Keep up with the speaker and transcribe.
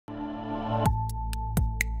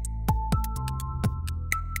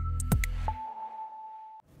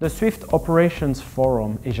The SWIFT Operations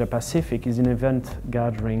Forum Asia Pacific is an event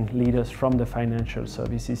gathering leaders from the financial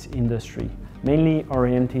services industry, mainly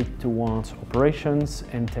oriented towards operations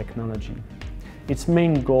and technology. Its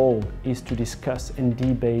main goal is to discuss and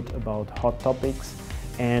debate about hot topics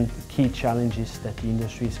and key challenges that the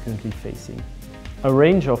industry is currently facing. A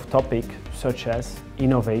range of topics such as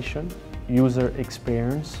innovation, user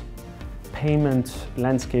experience, payment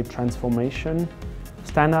landscape transformation,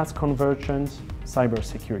 standards convergence,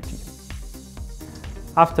 cybersecurity.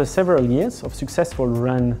 After several years of successful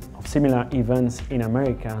run of similar events in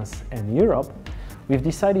Americas and Europe, we've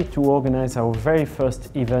decided to organize our very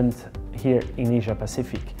first event here in Asia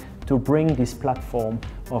Pacific to bring this platform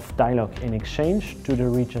of dialogue and exchange to the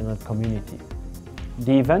regional community.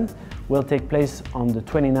 The event will take place on the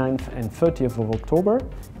 29th and 30th of October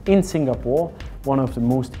in Singapore, one of the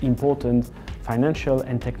most important financial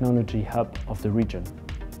and technology hub of the region.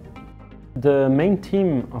 The main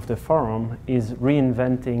theme of the forum is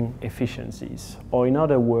reinventing efficiencies, or in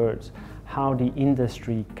other words, how the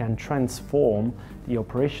industry can transform the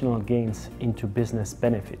operational gains into business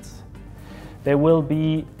benefits. There will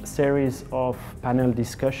be a series of panel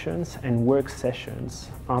discussions and work sessions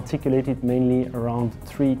articulated mainly around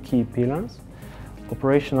three key pillars: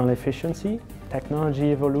 operational efficiency,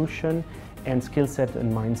 technology evolution, and skill set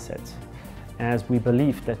and mindset, as we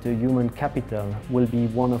believe that the human capital will be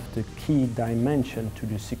one of the key dimensions to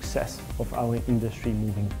the success of our industry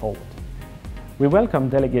moving forward. We welcome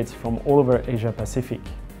delegates from all over Asia Pacific.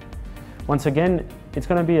 Once again, it's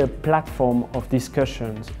going to be a platform of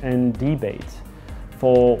discussions and debates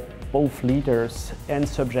for both leaders and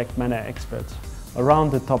subject matter experts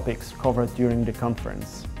around the topics covered during the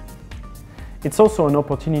conference. It's also an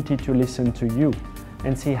opportunity to listen to you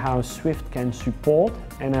and see how SWIFT can support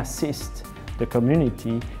and assist the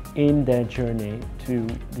community in their journey to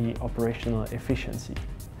the operational efficiency.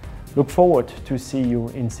 Look forward to see you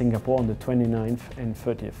in Singapore on the 29th and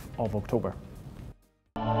 30th of October.